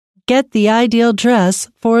Get the ideal dress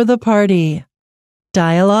for the party.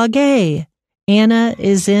 Dialogue A. Anna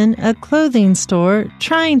is in a clothing store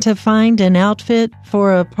trying to find an outfit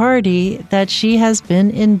for a party that she has been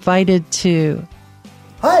invited to.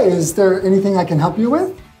 Hi, is there anything I can help you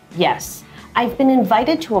with? Yes. I've been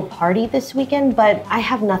invited to a party this weekend, but I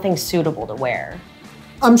have nothing suitable to wear.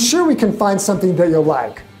 I'm sure we can find something that you'll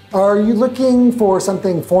like. Are you looking for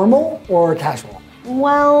something formal or casual?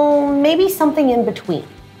 Well, maybe something in between.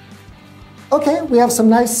 Okay, we have some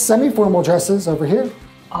nice semi-formal dresses over here.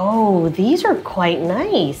 Oh, these are quite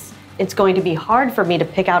nice. It's going to be hard for me to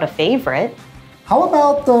pick out a favorite. How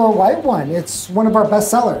about the white one? It's one of our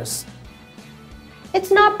best sellers.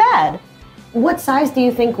 It's not bad. What size do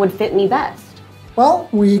you think would fit me best? Well,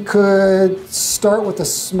 we could start with a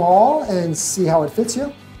small and see how it fits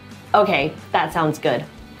you. Okay, that sounds good.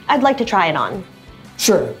 I'd like to try it on.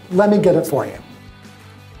 Sure, let me get it for you.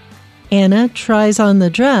 Anna tries on the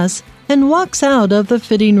dress and walks out of the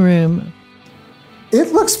fitting room.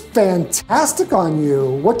 It looks fantastic on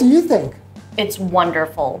you. What do you think? It's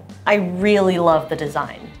wonderful. I really love the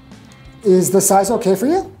design. Is the size okay for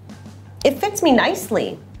you? It fits me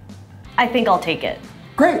nicely. I think I'll take it.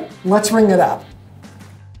 Great, let's ring it up.